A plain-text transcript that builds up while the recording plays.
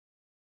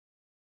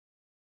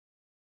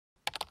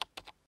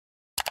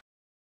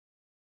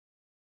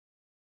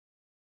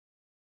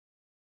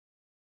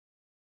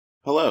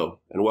Hello,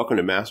 and welcome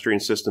to Mastering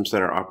System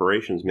Center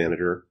Operations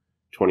Manager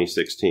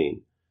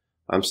 2016.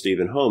 I'm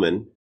Stephen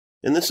Homan,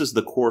 and this is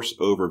the course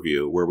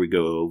overview where we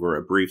go over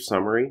a brief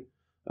summary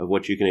of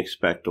what you can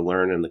expect to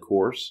learn in the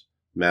course,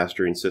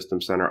 Mastering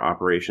System Center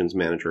Operations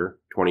Manager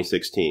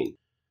 2016.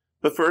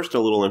 But first, a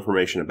little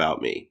information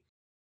about me.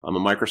 I'm a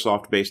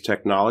Microsoft-based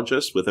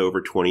technologist with over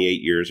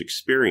 28 years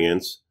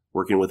experience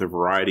working with a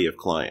variety of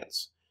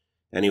clients.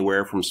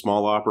 Anywhere from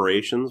small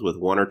operations with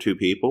one or two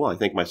people. I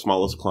think my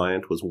smallest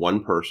client was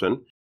one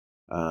person.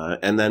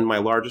 And then my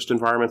largest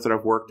environments that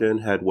I've worked in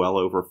had well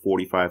over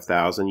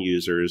 45,000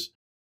 users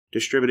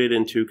distributed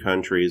in 2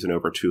 countries and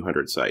over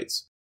 200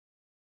 sites.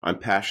 I'm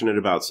passionate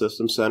about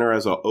System Center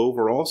as an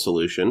overall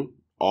solution,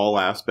 all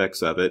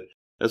aspects of it,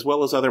 as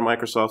well as other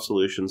Microsoft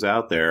solutions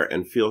out there,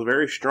 and feel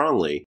very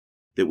strongly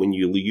that when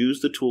you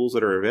use the tools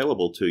that are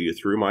available to you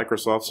through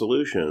Microsoft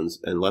solutions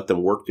and let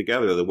them work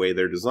together the way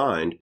they're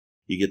designed,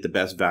 you get the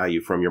best value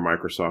from your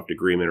Microsoft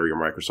agreement or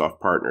your Microsoft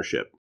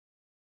partnership.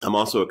 I'm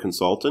also a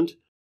consultant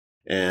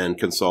and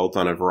consult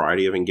on a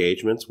variety of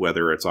engagements,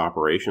 whether it's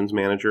Operations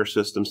Manager,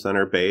 System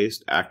Center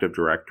based, Active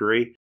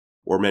Directory,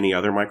 or many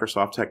other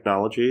Microsoft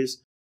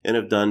technologies, and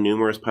have done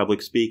numerous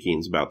public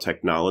speakings about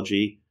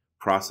technology,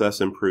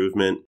 process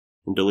improvement,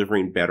 and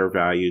delivering better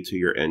value to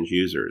your end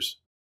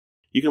users.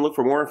 You can look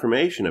for more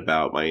information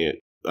about my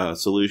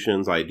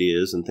solutions,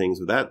 ideas, and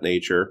things of that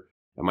nature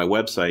at my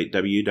website,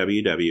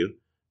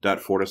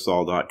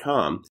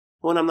 www.fortisol.com.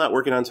 When I'm not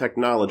working on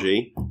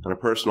technology, on a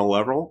personal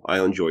level,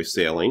 I enjoy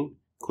sailing,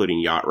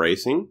 including yacht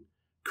racing,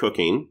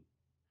 cooking,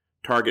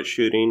 target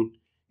shooting,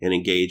 and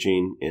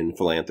engaging in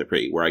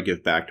philanthropy, where I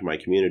give back to my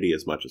community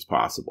as much as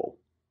possible.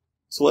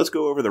 So let's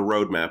go over the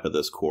roadmap of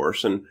this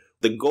course. And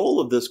the goal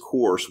of this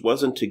course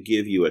wasn't to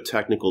give you a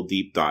technical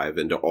deep dive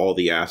into all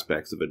the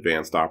aspects of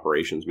Advanced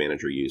Operations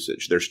Manager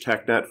usage. There's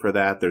TechNet for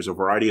that. There's a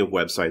variety of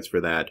websites for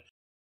that.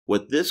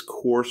 What this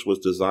course was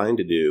designed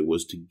to do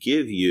was to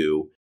give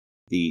you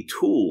the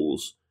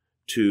tools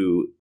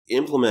to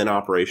implement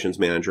Operations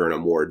Manager in a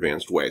more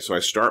advanced way. So I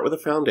start with a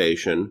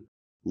foundation,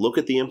 look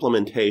at the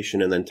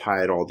implementation, and then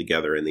tie it all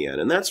together in the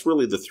end. And that's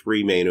really the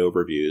 3 main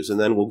overviews. And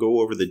then we'll go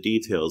over the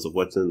details of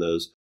what's in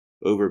those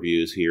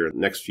overviews here in the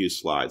next few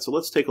slides. So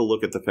let's take a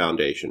look at the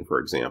foundation, for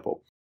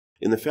example.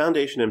 In the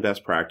foundation and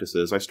best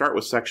practices, I start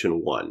with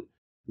section 1.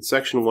 And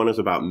section 1 is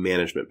about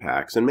management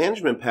packs. And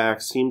management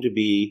packs seem to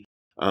be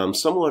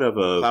somewhat of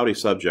a cloudy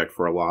subject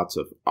for lots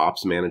of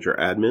ops manager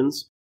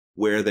admins,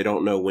 where they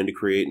don't know when to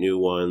create new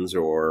ones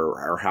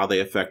or how they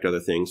affect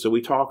other things. So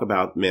we talk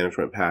about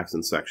management packs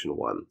in section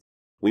 1.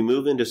 We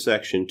move into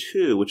section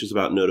 2, which is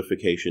about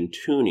notification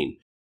tuning,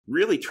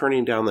 really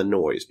turning down the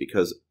noise,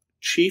 because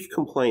chief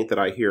complaint that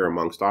I hear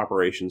amongst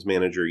Operations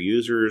Manager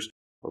users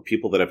or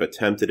people that have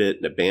attempted it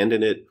and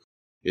abandoned it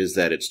is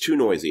that it's too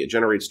noisy. It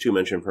generates too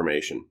much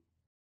information.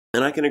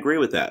 And I can agree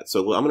with that.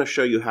 So I'm going to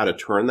show you how to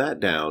turn that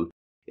down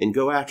and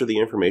go after the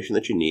information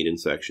that you need in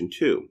section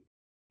 2.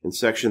 In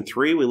section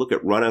 3, we look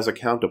at run as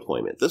account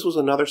deployment. This was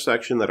another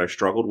section that I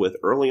struggled with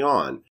early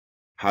on.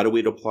 How do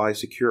we deploy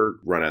secure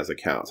run as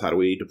accounts? How do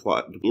we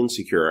deploy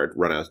insecure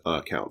run as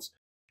accounts?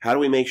 How do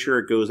we make sure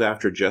it goes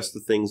after just the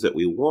things that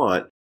we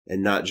want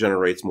and not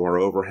generates more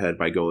overhead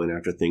by going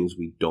after things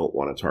we don't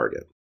want to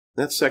target?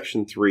 That's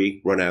section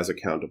 3, run as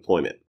account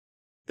deployment.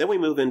 Then we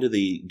move into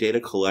the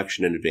data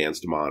collection and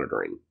advanced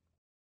monitoring.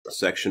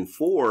 Section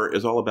 4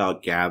 is all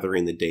about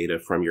gathering the data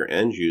from your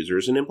end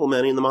users and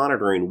implementing the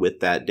monitoring with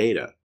that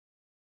data.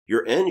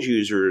 Your end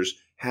users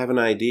have an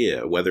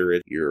idea, whether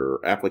it's your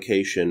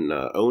application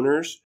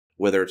owners,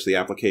 whether it's the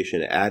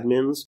application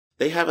admins,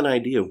 they have an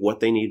idea of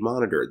what they need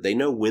monitored. They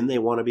know when they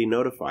want to be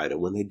notified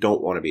and when they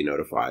don't want to be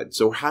notified.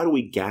 So how do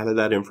we gather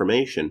that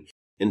information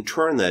and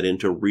turn that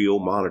into real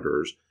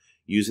monitors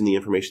using the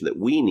information that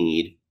we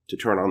need to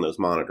turn on those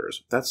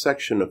monitors? That's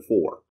section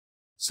 4.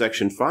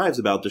 Section 5 is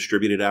about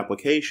distributed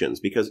applications,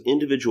 because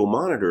individual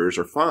monitors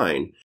are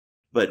fine,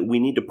 but we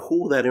need to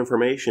pull that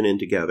information in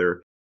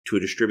together to a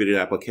distributed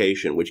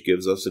application, which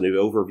gives us an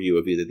overview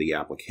of either the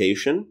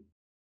application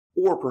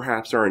or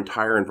perhaps our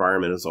entire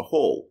environment as a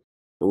whole.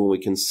 And when we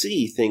can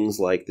see things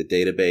like the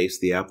database,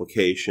 the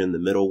application, the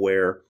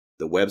middleware,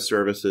 the web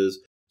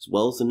services, as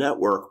well as the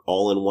network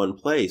all in one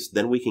place,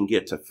 then we can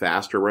get to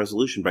faster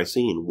resolution by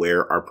seeing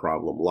where our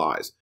problem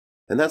lies.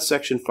 And that's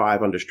section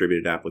 5 on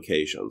distributed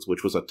applications,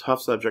 which was a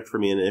tough subject for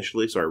me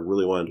initially, so I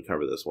really wanted to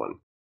cover this one.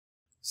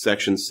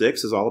 Section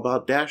 6 is all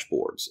about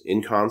dashboards,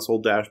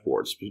 in-console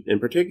dashboards in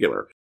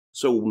particular.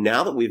 So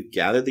now that we've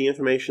gathered the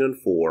information in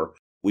 4,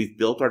 we've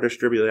built our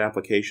distributed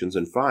applications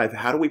in 5,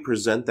 how do we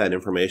present that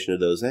information to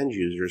those end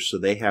users so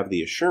they have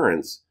the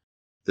assurance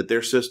that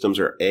their systems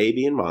are A,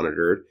 being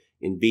monitored,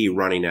 and B,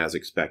 running as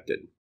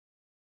expected?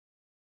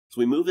 So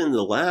we move into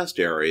the last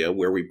area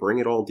where we bring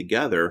it all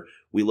together.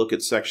 We look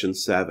at section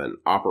 7,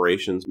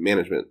 Operations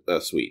Management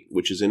Suite,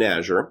 which is in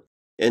Azure,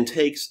 and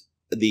takes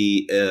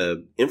the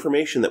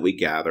information that we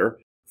gather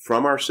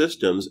from our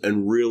systems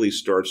and really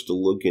starts to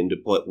look into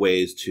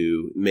ways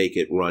to make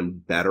it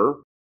run better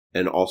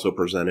and also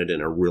present it in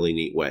a really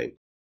neat way.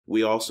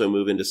 We also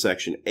move into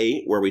section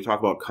 8 where we talk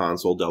about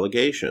console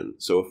delegation.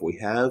 So if we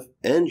have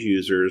end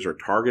users or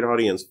target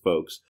audience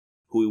folks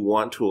who we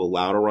want to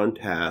allow to run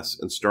tasks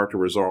and start to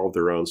resolve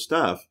their own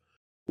stuff,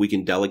 we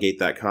can delegate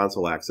that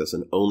console access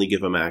and only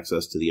give them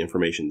access to the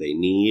information they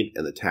need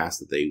and the tasks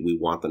that we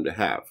want them to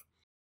have.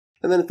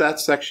 And then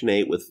that's section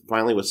 8.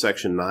 Finally with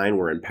section 9,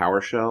 we're in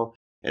PowerShell.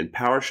 And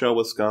PowerShell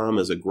with SCOM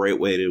is a great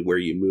way to where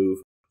you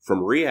move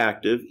from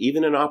reactive,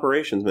 even in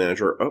Operations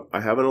Manager, oh,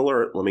 I have an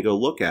alert, let me go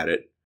look at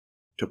it,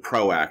 to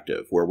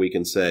proactive, where we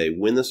can say,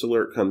 when this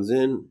alert comes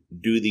in,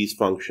 do these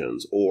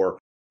functions, or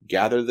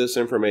gather this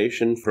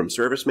information from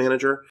Service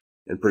Manager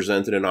and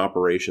present it in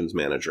Operations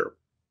Manager.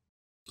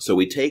 So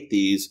we take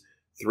these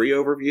 3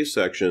 overview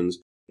sections,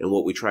 and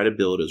what we try to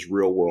build is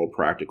real-world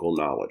practical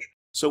knowledge.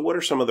 So what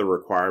are some of the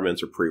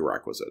requirements or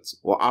prerequisites?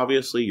 Well,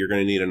 obviously, you're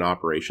going to need an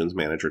Operations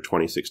Manager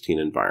 2016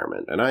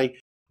 environment. And I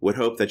would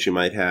hope that you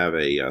might have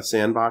a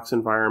sandbox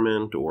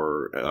environment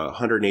or a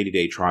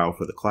 180-day trial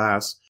for the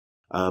class.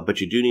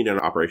 But you do need an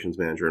Operations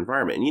Manager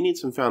environment. And you need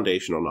some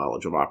foundational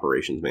knowledge of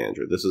Operations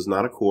Manager. This is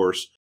not a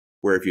course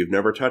where if you've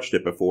never touched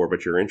it before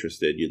but you're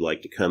interested, you'd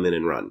like to come in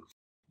and run.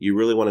 You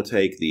really want to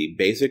take the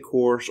basic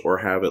course or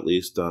have at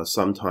least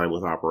some time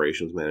with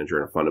Operations Manager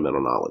and a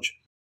fundamental knowledge.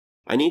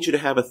 I need you to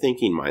have a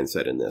thinking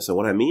mindset in this. And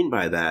what I mean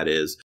by that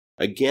is,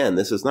 again,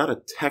 this is not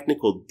a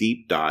technical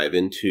deep dive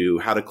into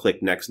how to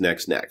click next,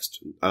 next,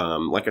 next.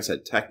 Like I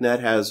said,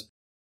 TechNet has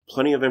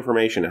plenty of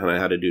information on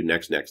how to do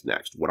next, next,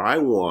 next. What I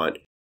want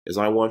is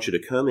I want you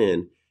to come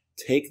in,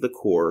 take the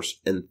course,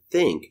 and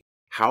think,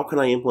 how can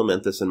I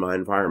implement this in my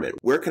environment?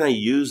 Where can I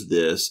use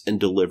this and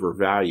deliver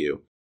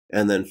value?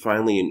 And then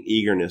finally, an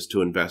eagerness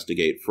to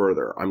investigate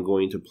further. I'm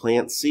going to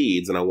plant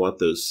seeds, and I want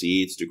those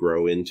seeds to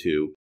grow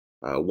into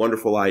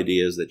wonderful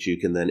ideas that you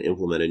can then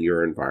implement in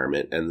your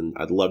environment, and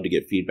I'd love to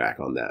get feedback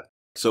on that.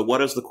 So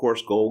what is the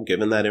course goal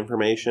given that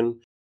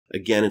information?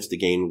 Again, it's to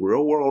gain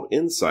real-world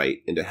insight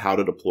into how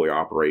to deploy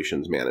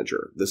Operations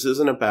Manager. This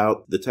isn't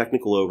about the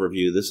technical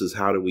overview. This is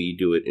how do we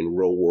do it in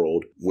real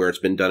world where it's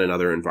been done in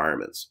other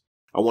environments.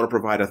 I want to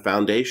provide a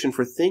foundation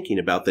for thinking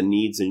about the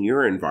needs in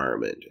your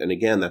environment. And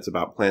again, that's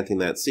about planting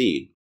that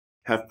seed.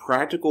 Have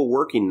practical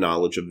working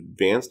knowledge of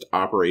advanced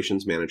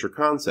Operations Manager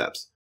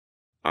concepts.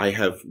 I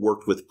have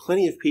worked with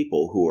plenty of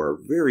people who are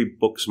very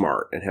book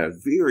smart and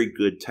have very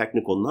good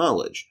technical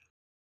knowledge.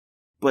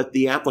 But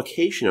the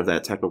application of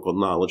that technical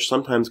knowledge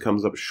sometimes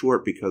comes up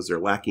short because they're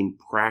lacking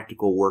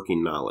practical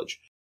working knowledge.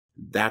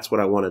 That's what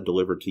I want to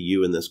deliver to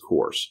you in this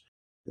course.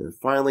 And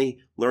finally,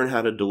 learn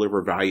how to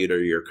deliver value to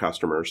your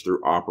customers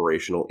through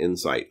operational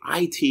insight.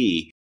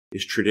 IT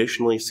is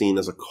traditionally seen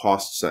as a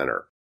cost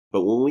center,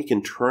 but when we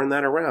can turn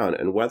that around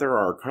and whether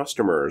our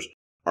customers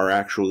are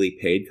actually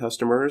paid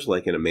customers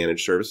like in a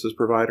managed services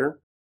provider,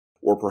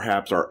 or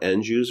perhaps our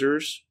end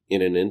users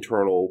in an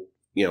internal,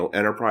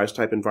 enterprise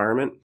type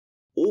environment,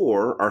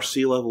 or our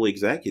C-level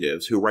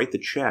executives who write the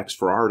checks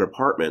for our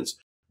departments,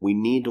 we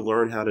need to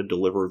learn how to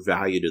deliver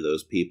value to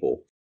those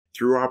people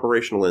through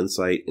operational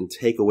insight and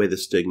take away the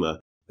stigma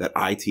that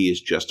IT is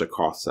just a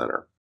cost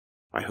center.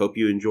 I hope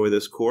you enjoy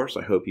this course.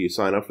 I hope you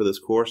sign up for this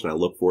course, and I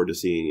look forward to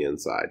seeing you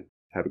inside.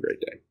 Have a great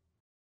day.